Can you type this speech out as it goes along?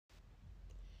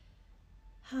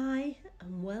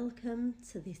welcome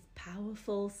to this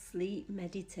powerful sleep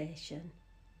meditation.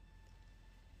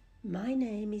 My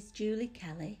name is Julie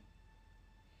Kelly,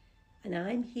 and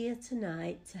I'm here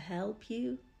tonight to help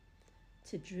you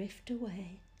to drift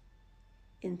away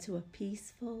into a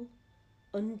peaceful,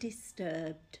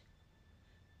 undisturbed,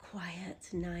 quiet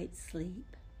night's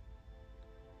sleep.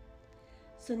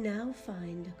 So now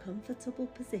find a comfortable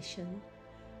position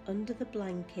under the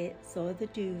blankets or the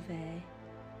duvet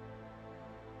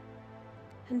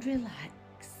and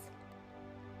relax,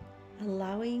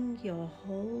 allowing your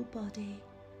whole body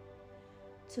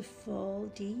to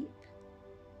fall deep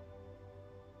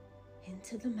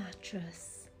into the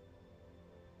mattress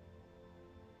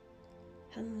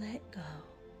and let go.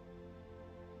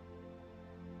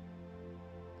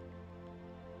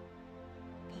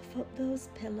 Puff up those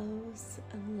pillows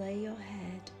and lay your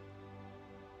head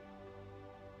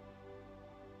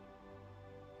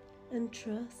and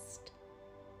trust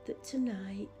that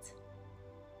tonight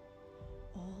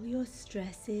all your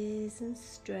stresses and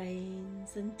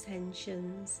strains and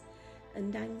tensions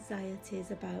and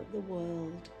anxieties about the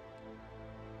world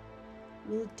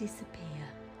will disappear,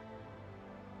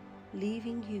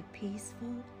 leaving you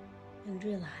peaceful and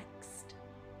relaxed.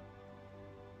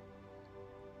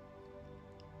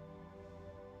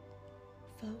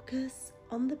 Focus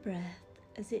on the breath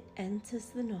as it enters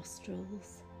the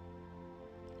nostrils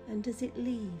and as it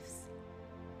leaves.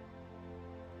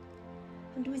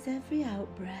 And with every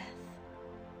out-breath,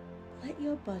 let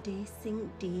your body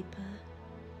sink deeper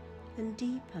and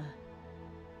deeper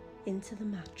into the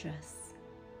mattress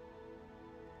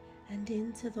and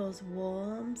into those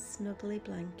warm, snuggly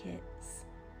blankets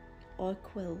or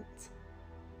quilt.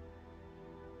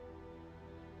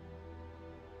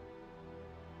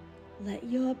 Let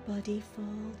your body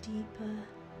fall deeper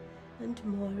and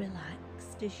more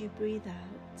relaxed as you breathe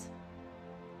out.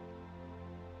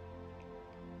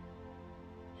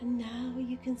 And now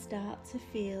you can start to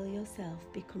feel yourself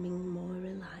becoming more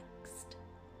relaxed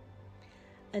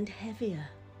and heavier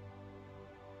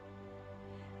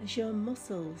as your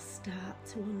muscles start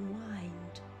to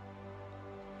unwind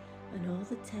and all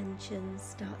the tension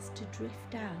starts to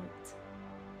drift out.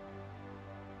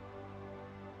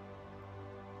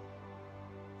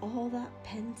 All that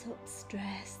pent-up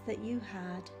stress that you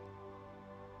had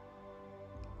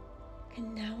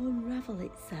can now unravel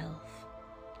itself,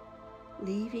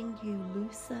 leaving you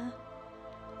looser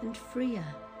and freer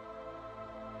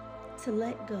to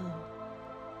let go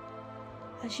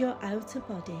as your outer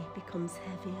body becomes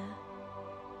heavier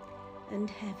and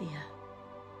heavier.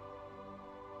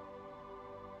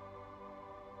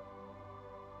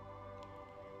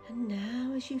 And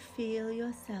now as you feel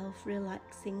yourself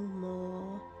relaxing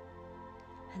more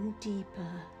and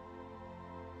deeper,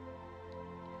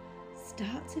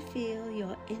 start to feel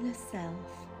your inner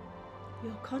self,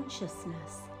 your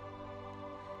consciousness,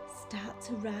 start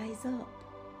to rise up,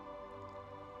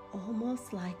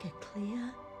 almost like a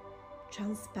clear,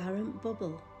 transparent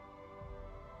bubble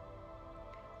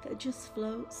that just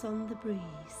floats on the breeze.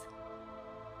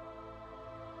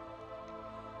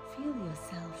 Feel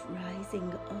yourself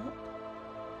rising up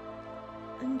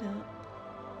and up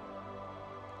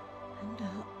and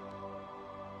up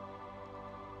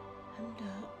and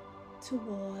up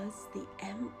towards the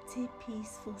empty,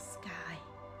 peaceful sky,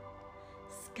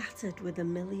 scattered with a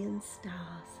million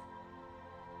stars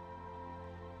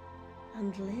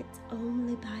and lit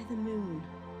only by the moon.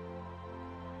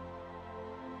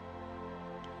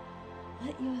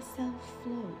 Let yourself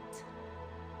float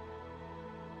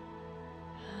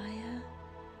higher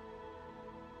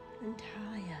and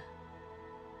higher,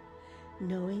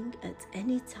 knowing at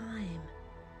any time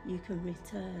you can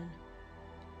return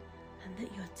and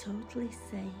that you're totally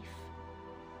safe.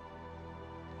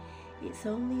 It's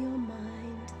only your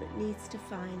mind that needs to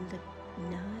find a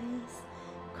nice,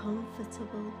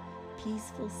 comfortable,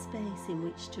 peaceful space in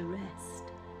which to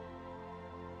rest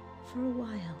for a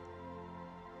while.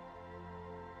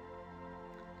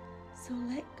 So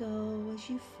let go as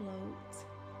you float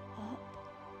up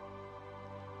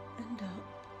and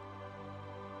up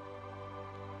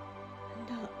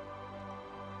and up.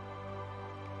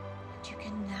 And you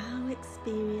can now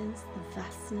experience the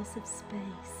vastness of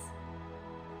space.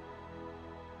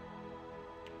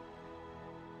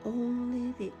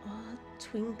 Only the odd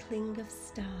twinkling of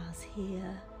stars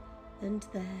here and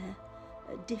there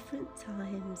at different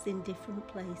times in different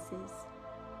places.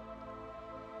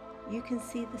 You can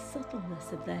see the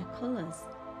subtleness of their colours,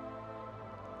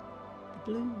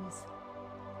 the blues,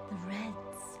 the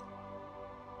reds,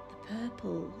 the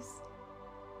purples,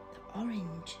 the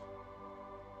orange.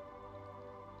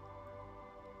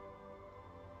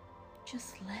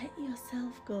 Just let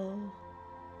yourself go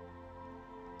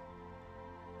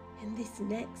in this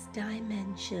next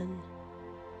dimension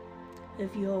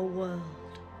of your world.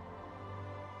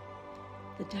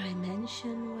 The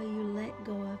dimension where you let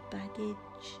go of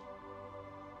baggage,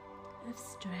 of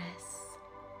stress,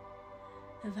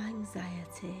 of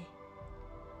anxiety,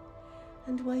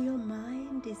 and where your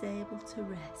mind is able to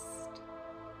rest.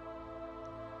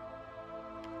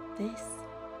 This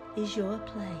is your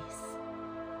place,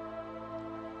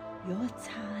 your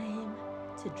time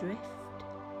to drift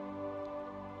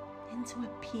into a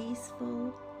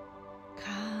peaceful,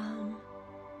 calm,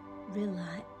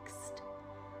 relaxed,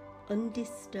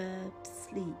 undisturbed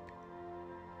sleep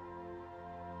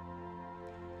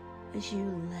as you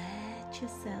let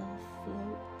yourself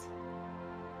float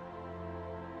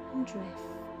and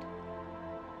drift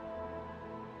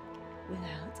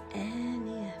without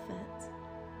any effort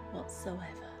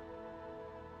whatsoever.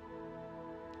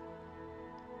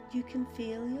 You can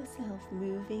feel yourself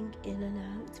moving in and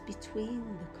out between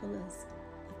the colours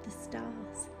of the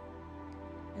stars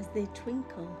as they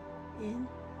twinkle in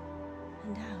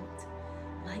and out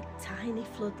like tiny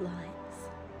floodlights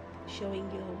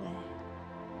showing your way.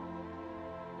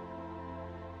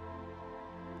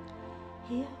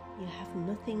 Here you have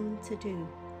nothing to do.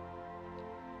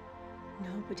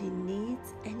 Nobody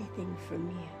needs anything from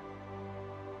you.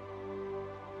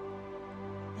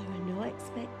 There are no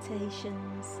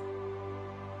expectations,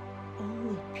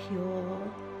 only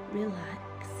pure,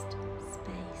 relaxed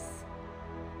space.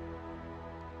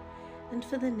 And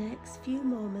for the next few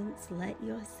moments, let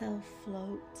yourself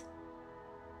float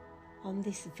on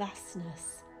this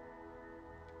vastness,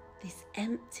 this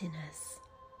emptiness,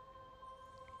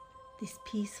 this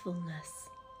peacefulness.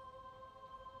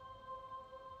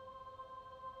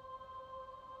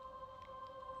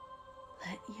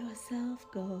 Let yourself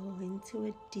go into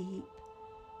a deep,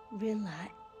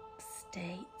 relaxed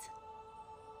state.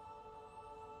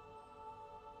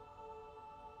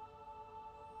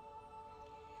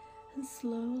 And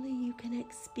slowly you can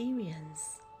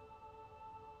experience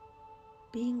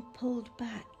being pulled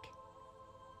back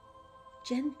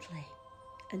gently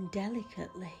and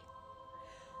delicately,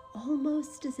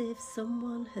 almost as if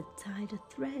someone had tied a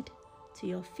thread to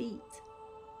your feet.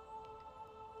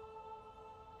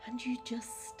 And you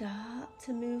just start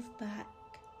to move back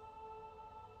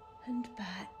and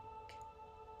back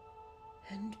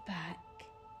and back.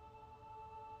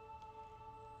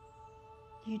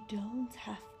 You don't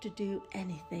have to do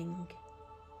anything.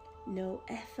 No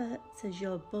effort as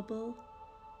your bubble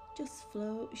just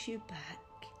floats you back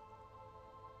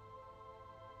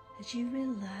as you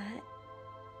relax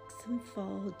and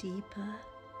fall deeper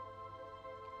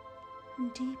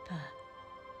and deeper.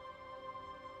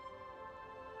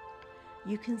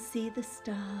 You can see the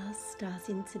stars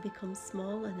starting to become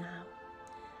smaller now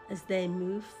as they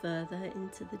move further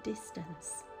into the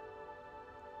distance.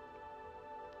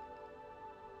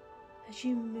 As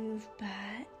you move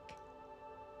back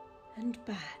and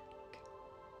back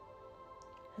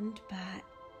and back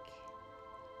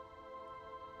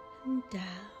and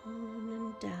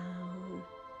down,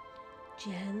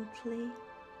 gently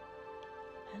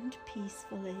and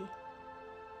peacefully,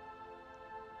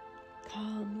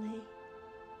 calmly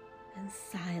and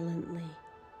silently.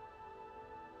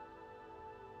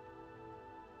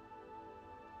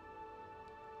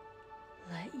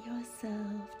 Let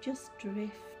yourself just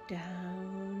drift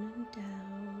down and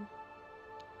down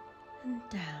and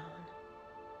down.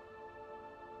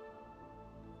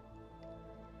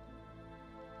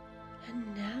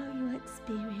 And now you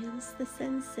experience the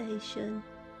sensation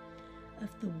of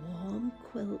the warm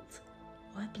quilt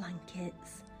or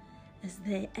blankets as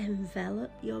they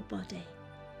envelop your body.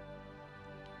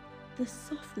 The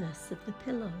softness of the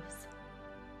pillows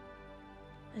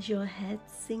as your head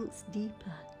sinks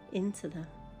deeper into them.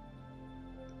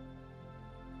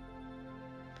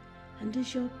 And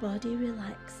as your body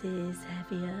relaxes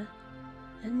heavier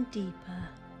and deeper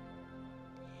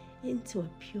into a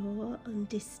pure,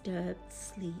 undisturbed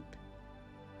sleep,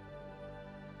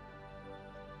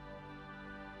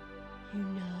 you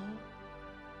know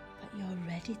that you're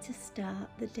ready to start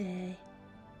the day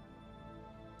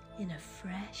in a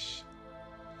fresh,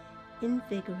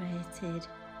 invigorated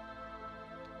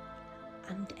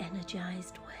and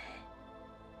energized way.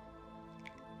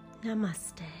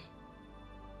 Namaste.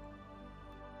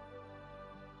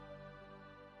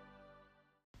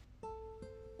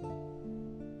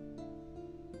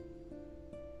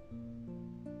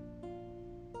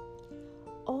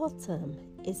 Autumn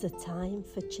is a time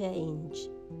for change,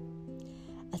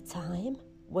 a time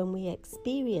when we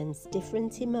experience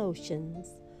different emotions,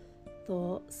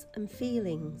 thoughts and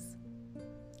feelings.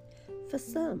 For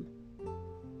some,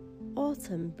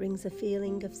 Autumn brings a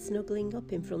feeling of snuggling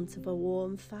up in front of a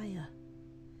warm fire,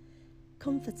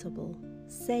 comfortable,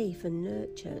 safe and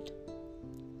nurtured.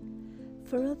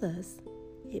 For others,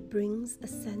 it brings a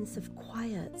sense of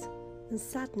quiet and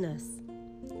sadness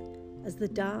as the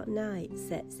dark night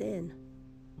sets in.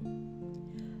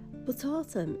 But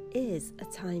autumn is a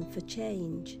time for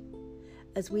change,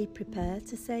 as we prepare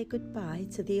to say goodbye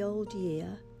to the old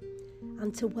year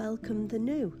and to welcome the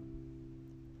new.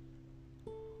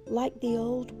 Like the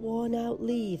old worn-out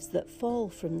leaves that fall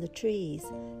from the trees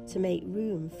to make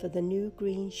room for the new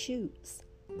green shoots,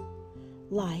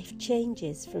 life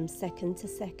changes from second to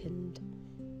second,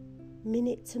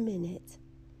 minute to minute,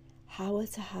 hour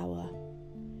to hour,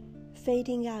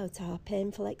 fading out our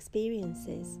painful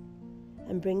experiences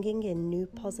and bringing in new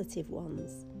positive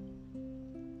ones.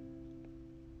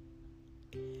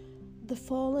 The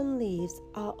fallen leaves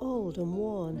are old and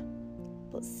worn,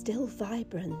 but still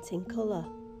vibrant in colour.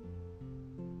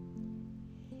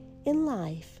 In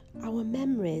life, our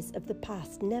memories of the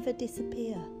past never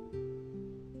disappear.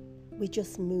 We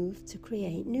just move to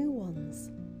create new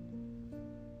ones.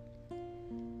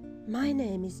 My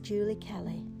name is Julie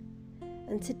Kelly,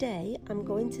 and today I'm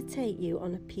going to take you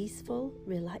on a peaceful,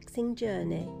 relaxing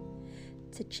journey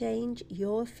to change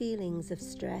your feelings of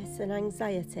stress and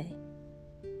anxiety.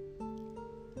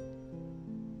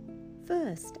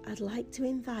 First, I'd like to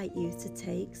invite you to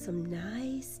take some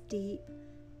nice, deep,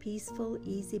 peaceful,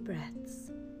 easy breaths.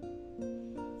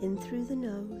 In through the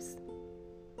nose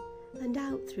and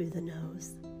out through the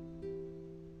nose.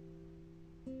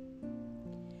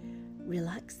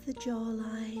 Relax the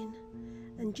jawline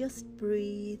and just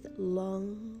breathe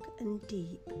long and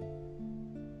deep.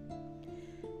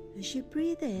 As you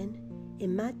breathe in,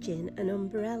 imagine an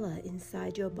umbrella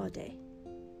inside your body.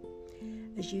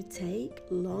 As you take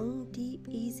long, deep,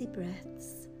 easy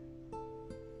breaths,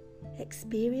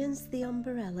 experience the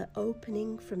umbrella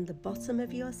opening from the bottom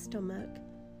of your stomach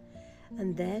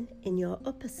and then in your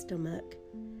upper stomach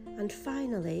and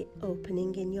finally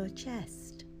opening in your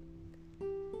chest.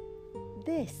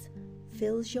 This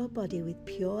fills your body with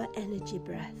pure energy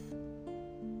breath.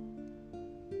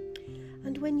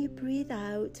 And when you breathe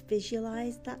out,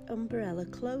 visualize that umbrella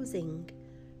closing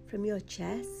from your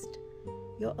chest,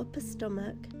 your upper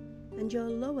stomach and your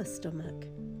lower stomach.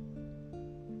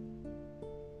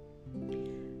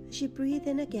 As you breathe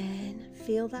in again,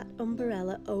 feel that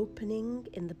umbrella opening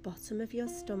in the bottom of your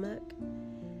stomach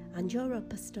and your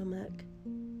upper stomach.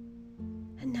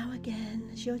 And now again,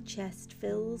 as your chest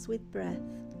fills with breath.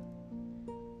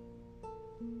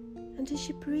 And as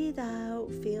you breathe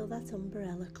out, feel that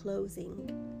umbrella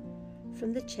closing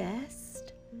from the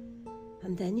chest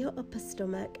and then your upper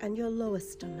stomach and your lower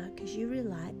stomach as you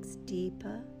relax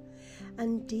deeper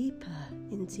and deeper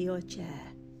into your chair.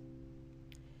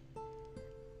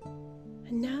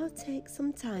 And now take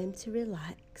some time to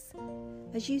relax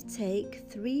as you take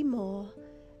 3 more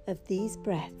of these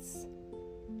breaths,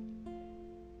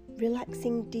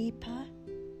 relaxing deeper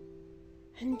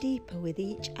and deeper with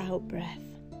each out breath.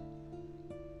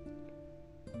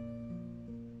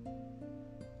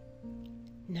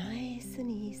 Nice and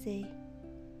easy,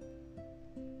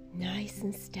 nice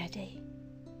and steady.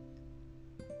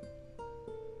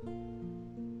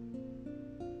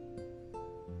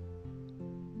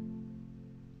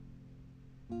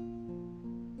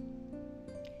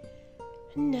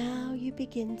 And now you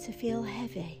begin to feel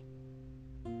heavy,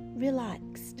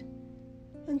 relaxed,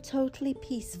 and totally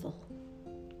peaceful.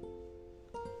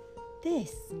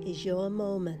 This is your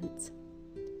moment,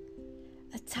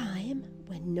 a time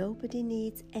when nobody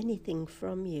needs anything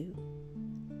from you,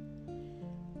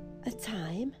 a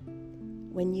time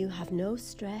when you have no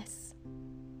stress,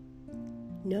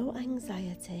 no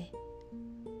anxiety,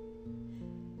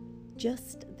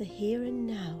 just the here and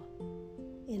now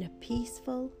in a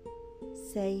peaceful,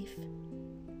 safe,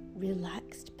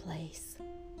 relaxed place.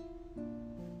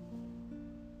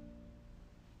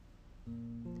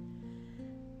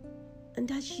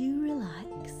 And as you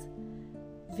relax,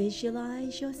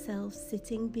 visualize yourself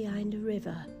sitting behind a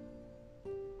river,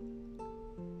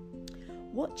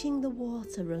 watching the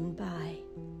water run by.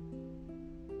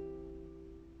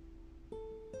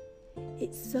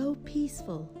 It's so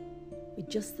peaceful, with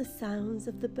just the sounds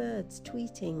of the birds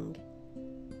tweeting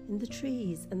in the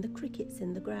trees and the crickets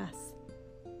in the grass.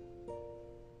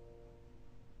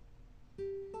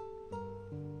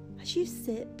 As you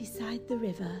sit beside the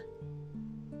river,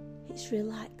 it's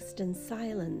relaxed and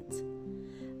silent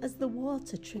as the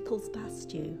water trickles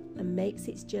past you and makes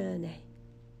its journey.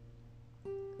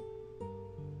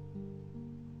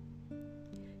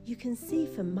 You can see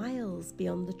for miles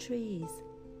beyond the trees.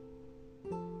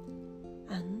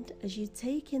 And as you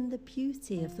take in the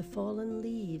beauty of the fallen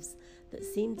leaves that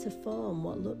seem to form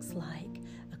what looks like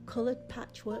a coloured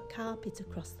patchwork carpet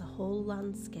across the whole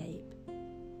landscape,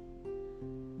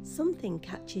 something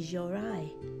catches your eye.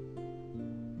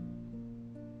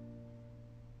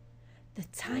 The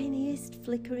tiniest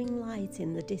flickering light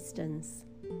in the distance.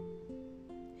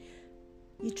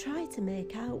 You try to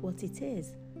make out what it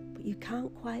is, but you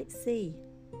can't quite see.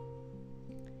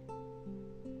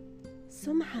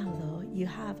 Somehow, though, you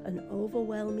have an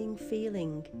overwhelming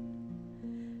feeling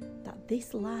that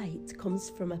this light comes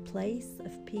from a place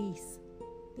of peace,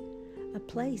 a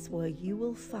place where you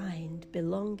will find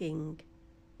belonging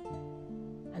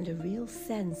and a real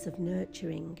sense of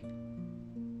nurturing.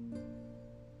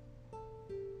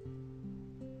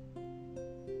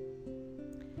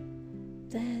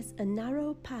 There's a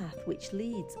narrow path which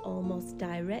leads almost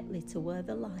directly to where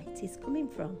the light is coming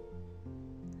from.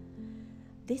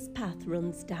 This path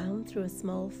runs down through a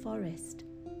small forest,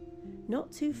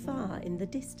 not too far in the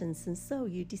distance, and so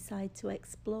you decide to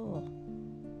explore.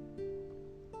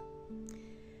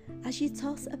 As you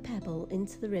toss a pebble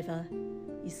into the river,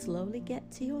 you slowly get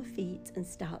to your feet and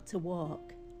start to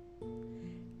walk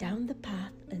down the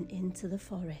path and into the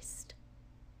forest.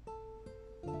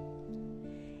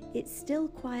 It's still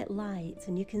quite light,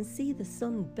 and you can see the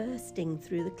sun bursting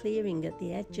through the clearing at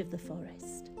the edge of the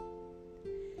forest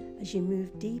as you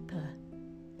move deeper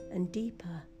and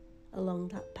deeper along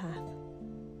that path.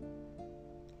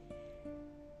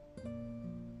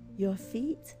 Your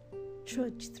feet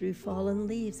trudge through fallen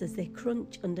leaves as they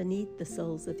crunch underneath the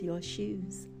soles of your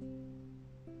shoes.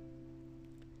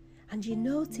 And you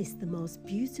notice the most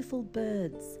beautiful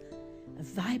birds of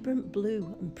vibrant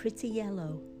blue and pretty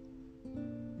yellow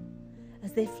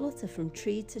as they flutter from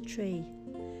tree to tree,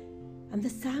 and the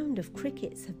sound of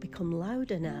crickets have become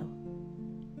louder now.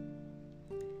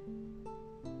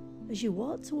 As you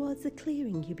walk towards the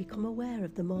clearing, you become aware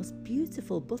of the most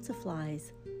beautiful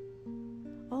butterflies,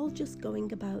 all just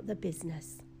going about their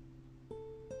business.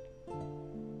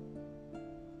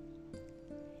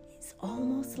 It's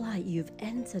almost like you've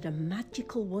entered a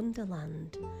magical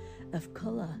wonderland of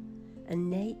colour and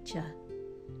nature.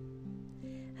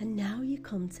 And now you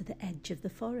come to the edge of the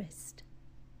forest.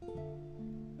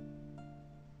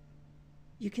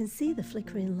 You can see the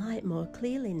flickering light more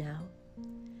clearly now,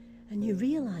 and you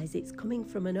realise it's coming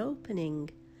from an opening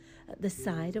at the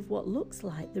side of what looks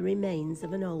like the remains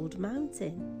of an old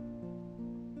mountain.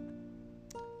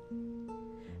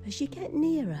 As you get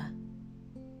nearer,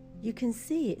 you can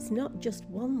see it's not just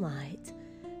one light,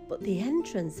 but the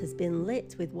entrance has been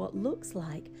lit with what looks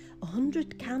like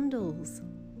 100 candles.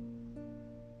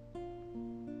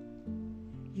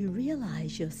 You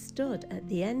realise you're stood at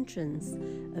the entrance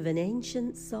of an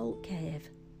ancient salt cave,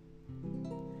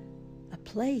 a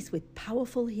place with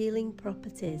powerful healing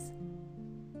properties.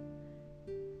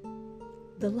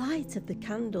 The light of the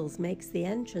candles makes the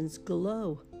entrance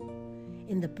glow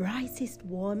in the brightest,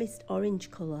 warmest orange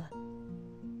colour,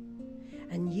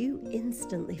 and you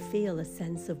instantly feel a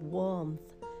sense of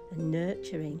warmth and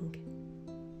nurturing.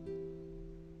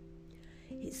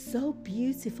 It's so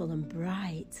beautiful and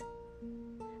bright.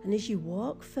 And as you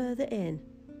walk further in,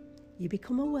 you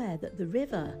become aware that the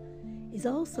river is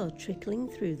also trickling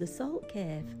through the salt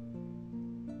cave,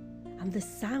 and the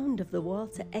sound of the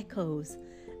water echoes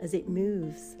as it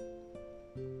moves.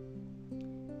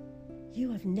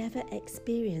 You have never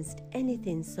experienced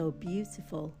anything so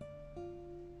beautiful.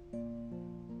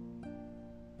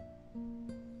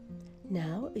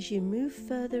 Now, as you move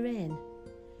further in,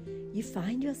 you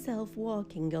find yourself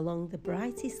walking along the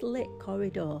brightest lit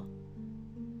corridor,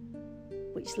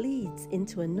 which leads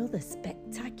into another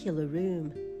spectacular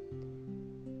room.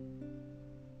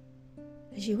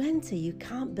 As you enter, you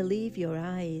can't believe your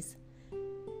eyes.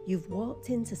 You've walked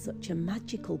into such a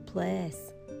magical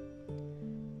place,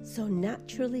 so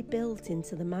naturally built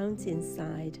into the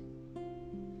mountainside,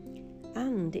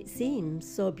 and it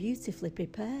seems so beautifully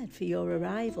prepared for your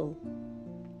arrival.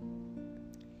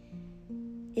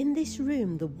 In this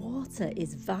room, the water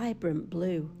is vibrant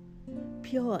blue,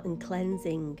 pure and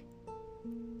cleansing.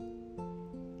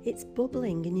 It's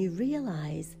bubbling, and you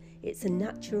realise it's a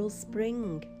natural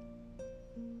spring.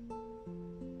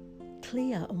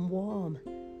 Clear and warm,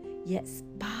 yet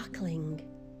sparkling.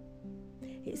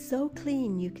 It's so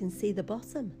clean you can see the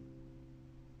bottom.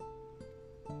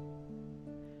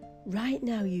 Right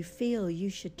now you feel you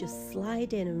should just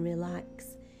slide in and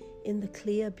relax in the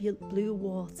clear blue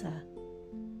water.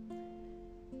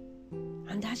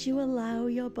 And as you allow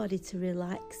your body to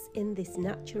relax in this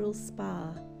natural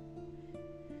spa,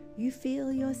 you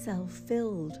feel yourself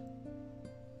filled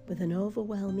with an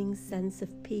overwhelming sense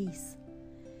of peace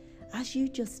as you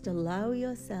just allow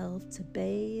yourself to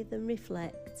bathe and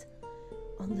reflect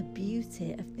on the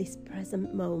beauty of this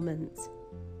present moment.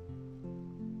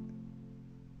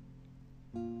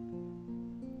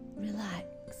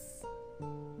 Relax.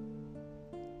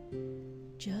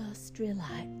 Just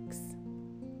relax.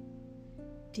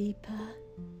 Deeper,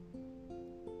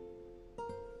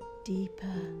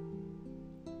 deeper,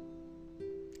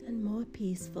 and more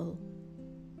peaceful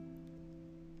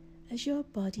as your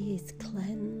body is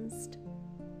cleansed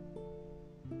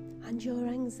and your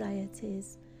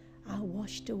anxieties are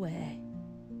washed away.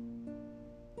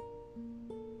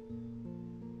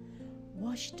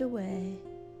 Washed away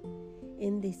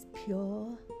in this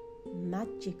pure,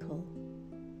 magical,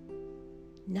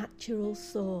 natural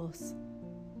source.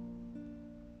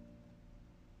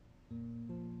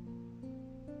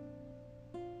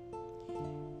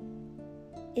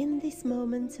 In this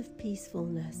moment of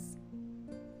peacefulness,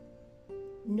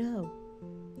 know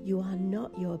you are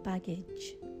not your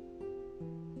baggage.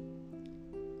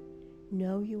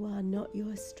 No, you are not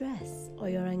your stress or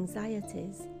your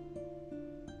anxieties.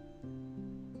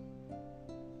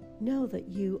 Know that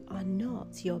you are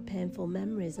not your painful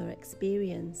memories or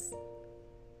experience.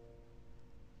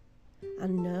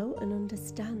 And know and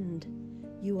understand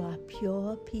you are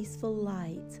pure, peaceful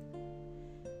light,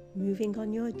 moving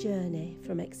on your journey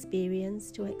from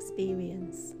experience to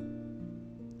experience.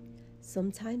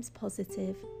 Sometimes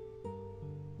positive,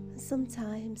 and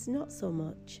sometimes not so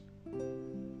much.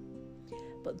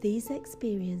 But these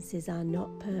experiences are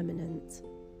not permanent.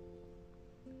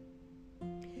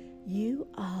 You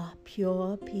are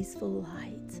pure, peaceful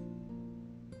light.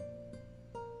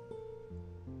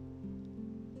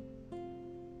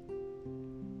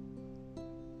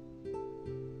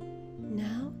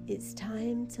 Now it's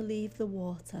time to leave the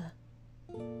water,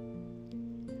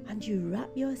 and you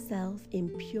wrap yourself in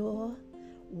pure,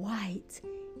 white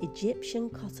Egyptian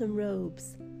cotton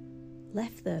robes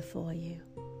left there for you.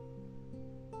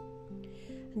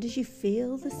 And as you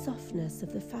feel the softness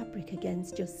of the fabric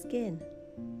against your skin,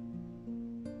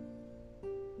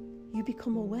 you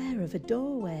become aware of a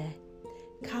doorway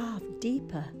carved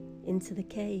deeper into the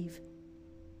cave.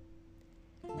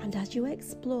 And as you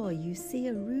explore, you see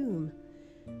a room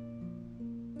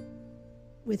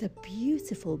with a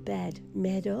beautiful bed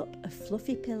made up of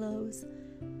fluffy pillows,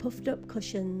 puffed up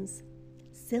cushions,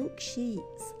 silk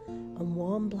sheets, and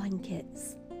warm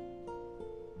blankets.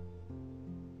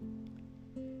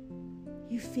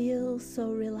 You feel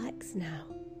so relaxed now,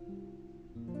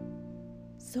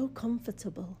 so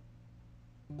comfortable,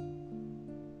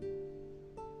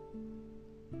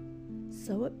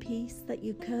 so at peace that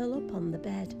you curl up on the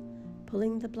bed,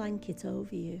 pulling the blanket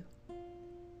over you.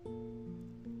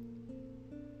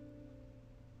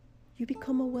 You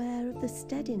become aware of the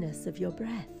steadiness of your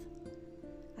breath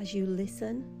as you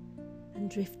listen and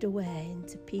drift away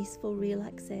into peaceful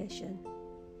relaxation,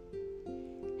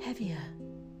 heavier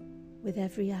with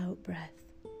every out-breath.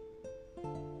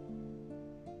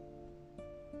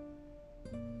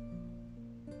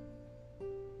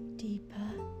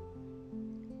 Deeper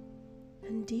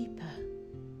and deeper.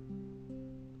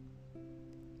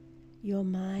 Your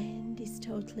mind is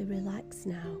totally relaxed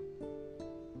now,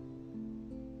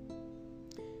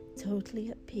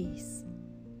 totally at peace.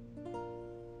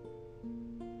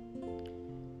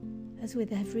 As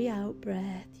with every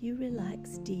out-breath, you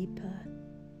relax deeper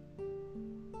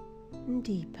and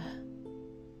deeper,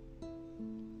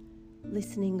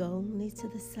 listening only to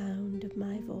the sound of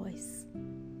my voice.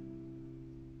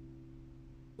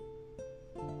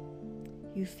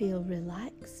 You feel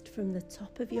relaxed from the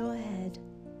top of your head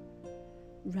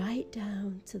right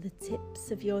down to the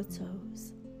tips of your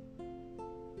toes.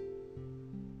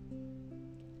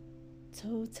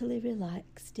 Totally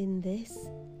relaxed in this,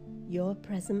 your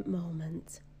present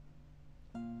moment.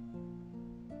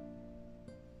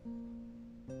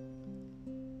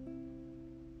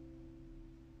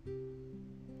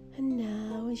 And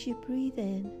now, as you breathe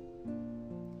in,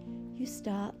 you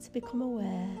start to become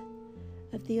aware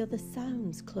of the other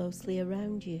sounds closely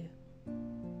around you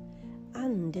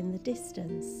and in the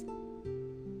distance.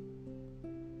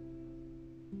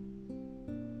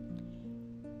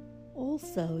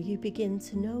 Also, you begin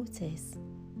to notice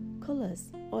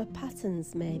colours or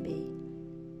patterns maybe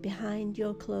behind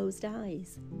your closed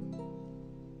eyes.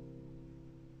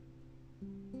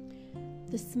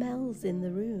 The smells in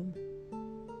the room,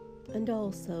 and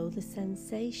also the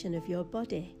sensation of your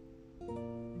body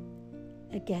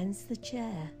against the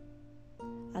chair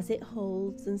as it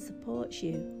holds and supports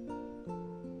you.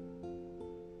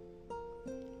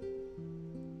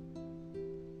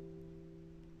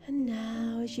 And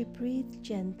now, as you breathe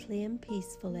gently and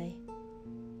peacefully,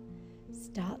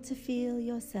 start to feel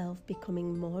yourself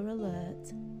becoming more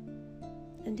alert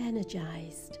and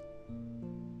energized.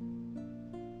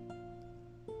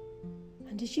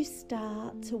 And as you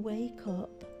start to wake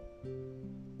up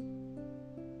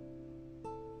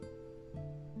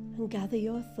and gather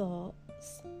your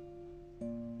thoughts,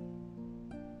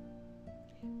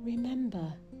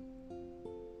 remember,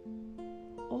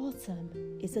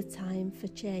 autumn is a time for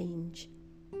change.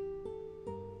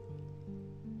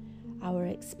 Our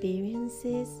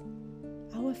experiences,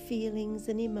 our feelings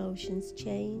and emotions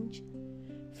change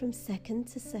from second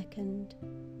to second,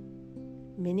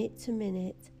 minute to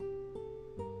minute,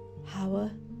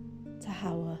 hour to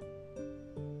hour.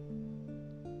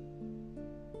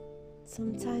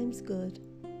 Sometimes good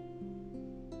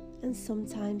and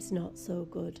sometimes not so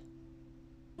good.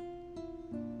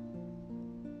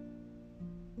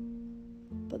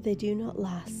 But they do not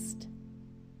last.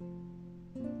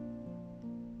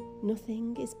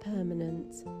 Nothing is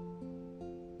permanent.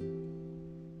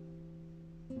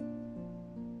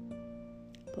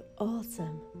 But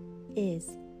autumn is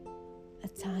a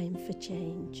time for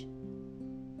change.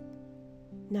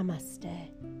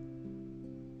 Namaste.